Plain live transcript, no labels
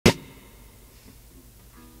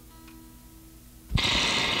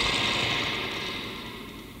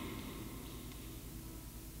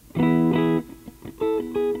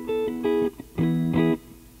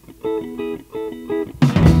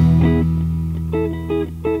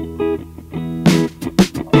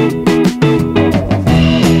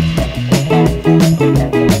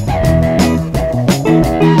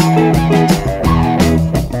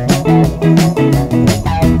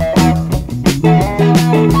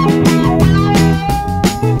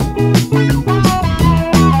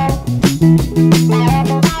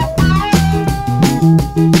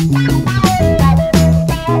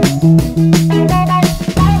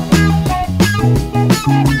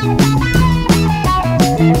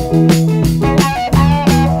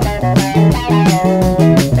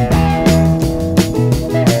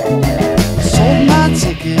Sold my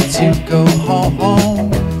ticket to go home.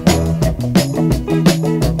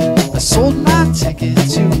 I sold my ticket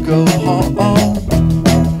to go home.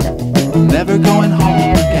 I'm never going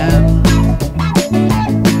home again.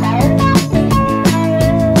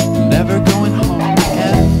 Never going home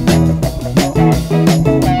again.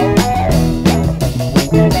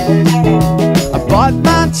 I bought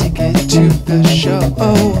my ticket to the show.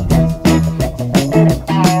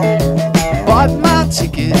 Bought my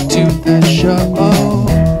ticket to the show.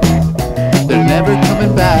 They're never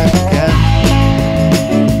coming back again.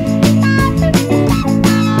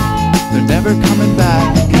 They're never coming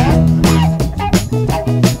back again.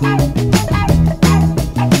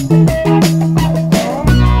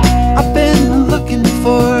 I've been looking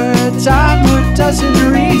for a dime or a dozen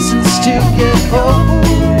reasons to get home.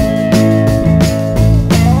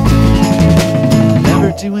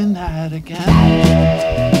 Never doing that again.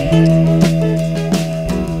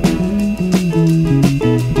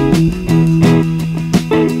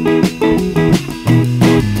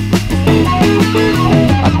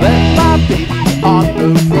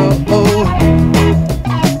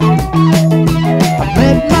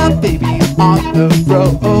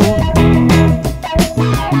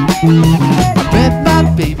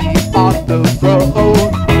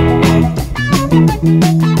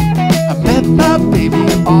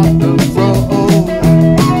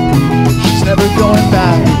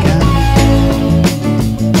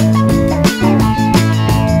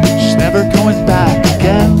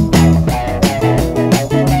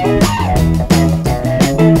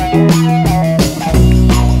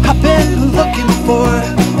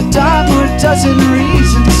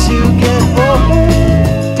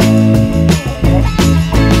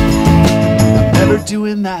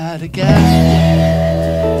 Doing that again.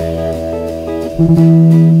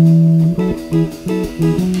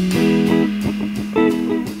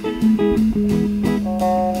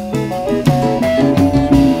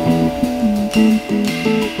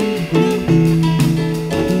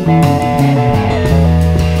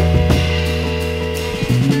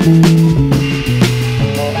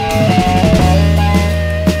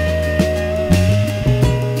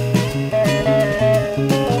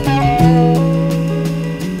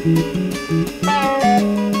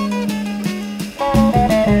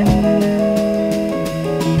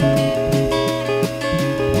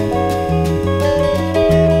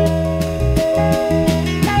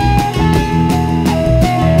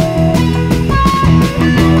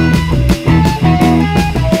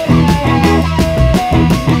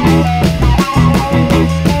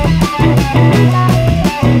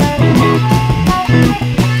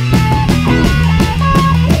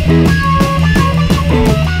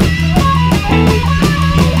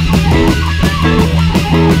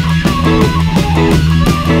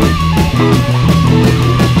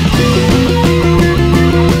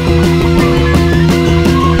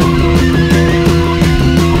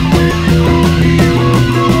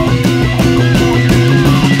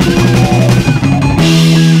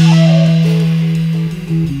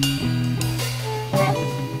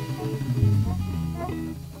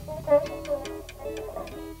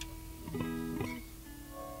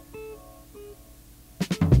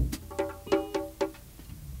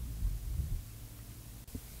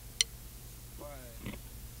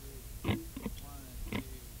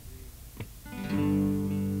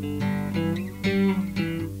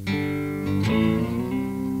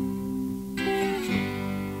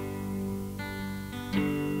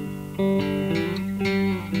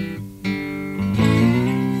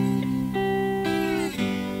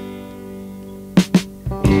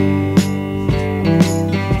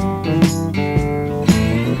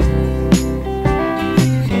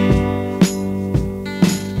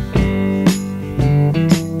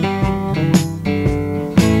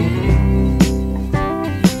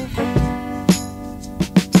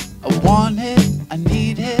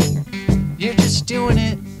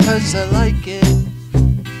 I like it.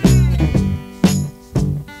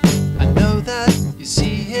 I know that you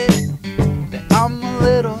see it, that I'm a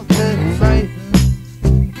little bit frightened.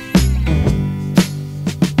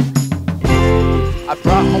 I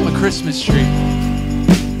brought home a Christmas tree.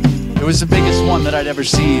 It was the biggest one that I'd ever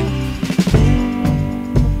seen.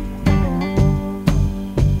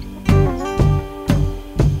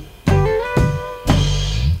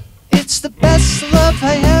 It's the best love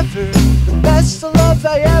I ever, the best love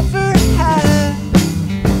I ever had.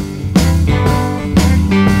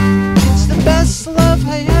 It's the best love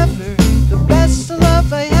I ever, the best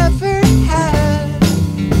love I ever had.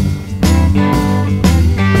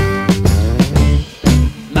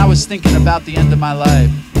 was thinking about the end of my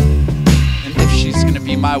life, and if she's gonna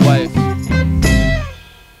be my wife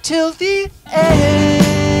till the end.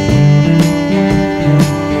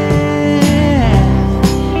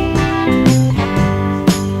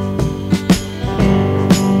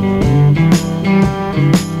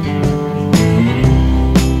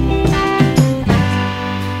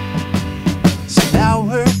 So now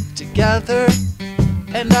we're together,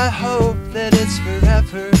 and I hope that it's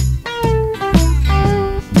forever.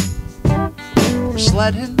 We're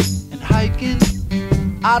sledding and hiking,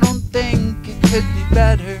 I don't think it could be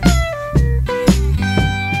better.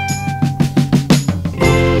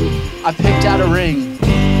 I picked out a ring,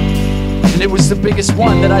 and it was the biggest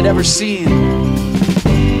one that I'd ever seen.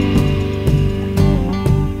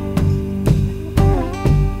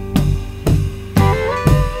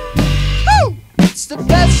 Woo! It's the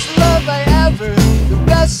best love I ever, the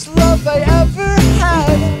best love I ever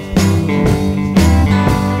had.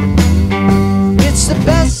 It's the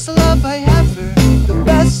best love I ever, the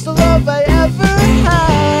best love I ever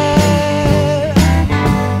had.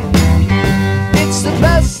 It's the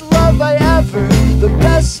best love I ever, the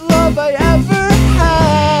best love I ever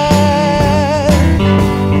had.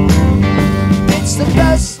 It's the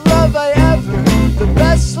best love I ever, the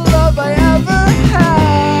best love I ever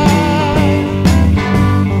had.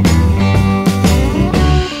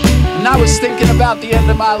 And I was thinking about the end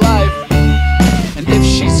of my life, and if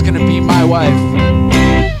she's gonna be my wife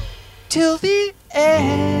till the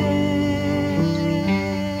end.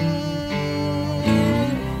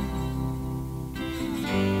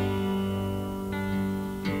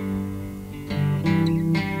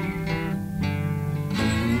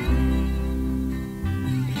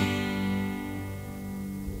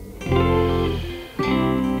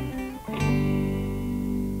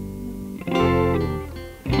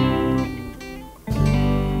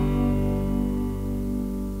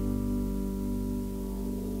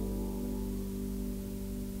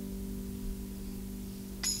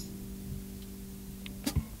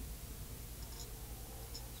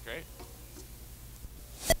 Great.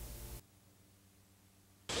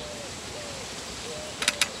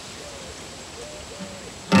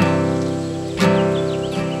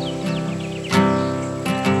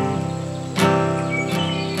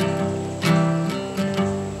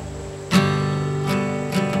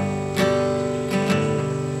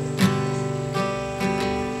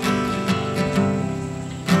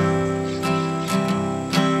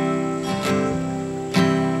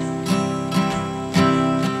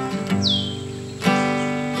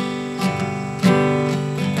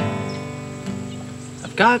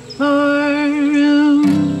 Got more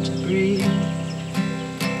room to breathe.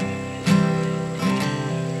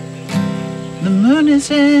 The moon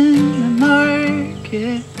is in the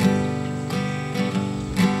market.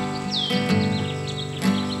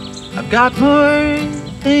 I've got more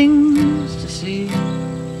things to see,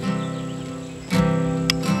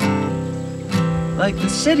 like the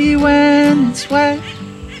city when it's wet.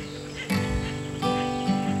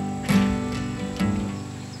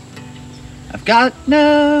 I've got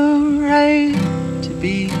no right to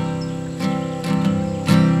be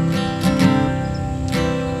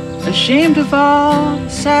ashamed of all the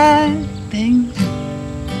sad things.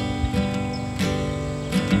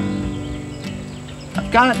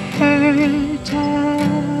 I've got her telling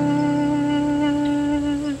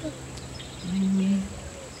me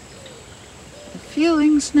the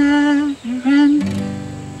feelings never end.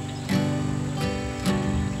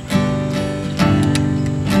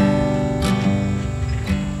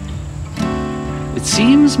 It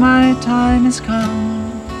seems my time has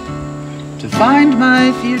come to find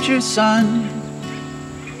my future son.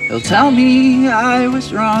 He'll tell me I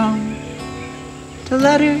was wrong to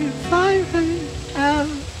let her fly right out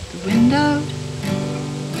the window.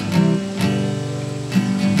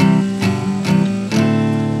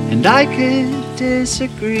 And I could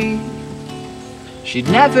disagree. She'd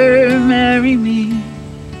never marry me,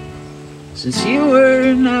 since you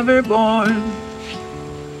were never born.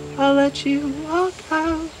 I'll let you walk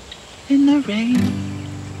out in the rain.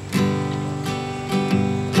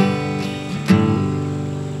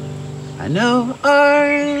 I know our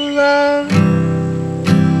love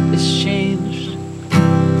is changed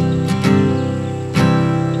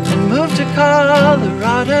and moved to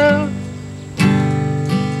Colorado.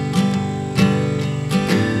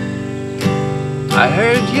 I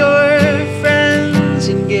heard your friends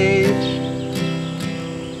engaged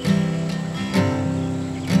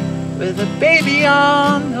with a baby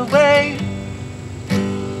on the way.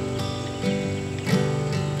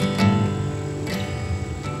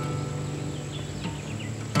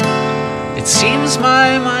 It seems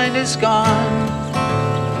my mind is gone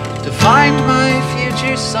find my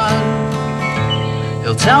future son.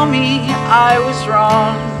 He'll tell me I was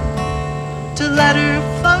wrong to let her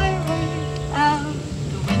fly right out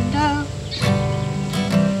the window.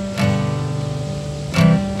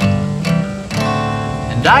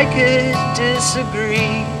 And I could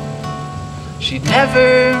disagree, she'd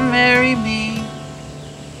never marry me,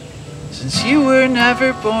 since you were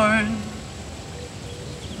never born.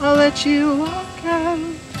 I'll let you walk out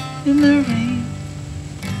in the rain.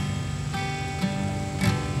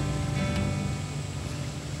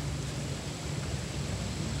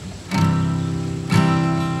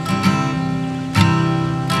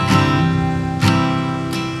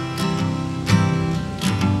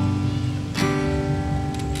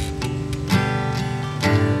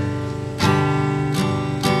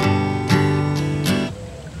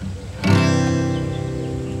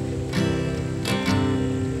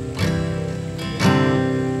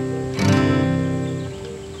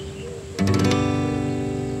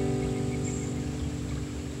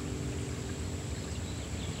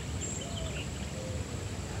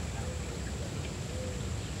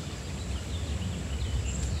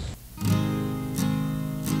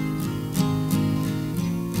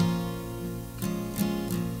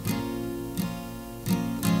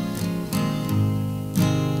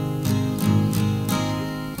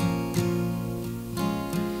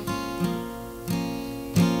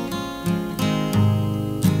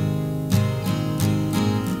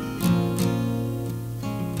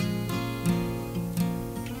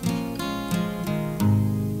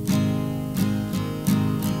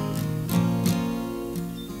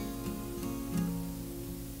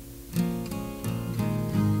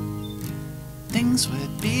 Things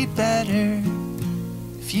would be better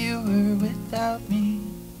if you were without me.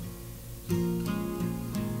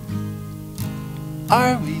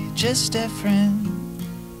 Are we just different,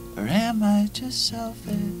 or am I just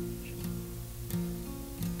selfish?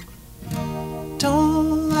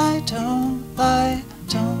 Don't lie, don't lie,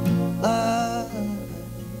 don't lie.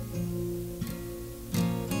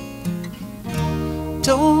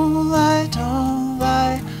 Don't lie, don't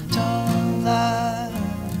lie, don't lie.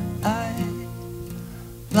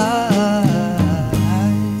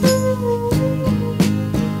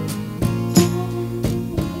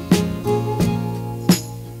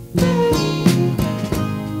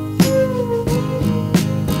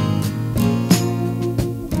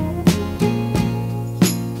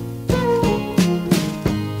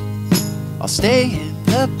 I'll stay in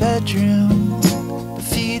the bedroom, but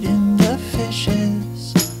feeding the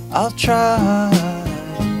fishes. I'll try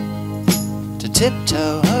to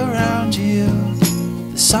tiptoe around you.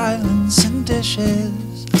 The silence and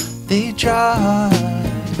dishes, they dry.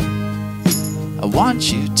 I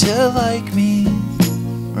want you to like me,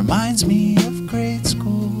 reminds me of grade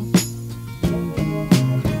school.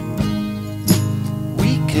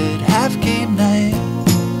 We could have game night,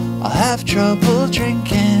 I'll have trouble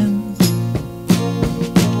drinking.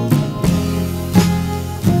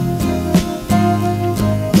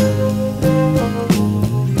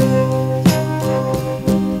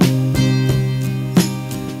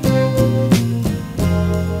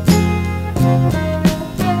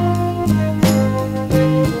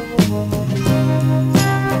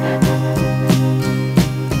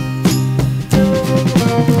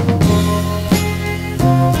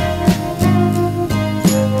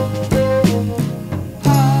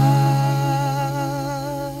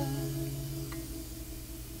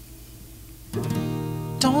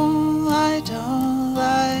 Don't lie, don't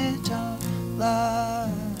lie, don't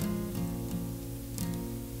lie.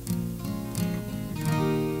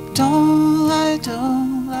 Don't lie,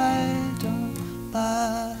 don't lie, don't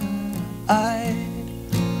lie. I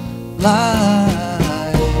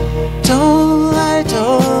lie. Don't lie,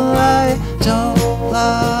 don't lie, don't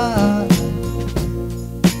lie.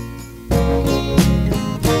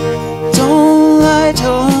 Don't lie,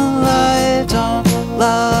 don't lie, don't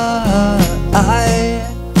lie. I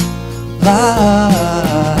lie.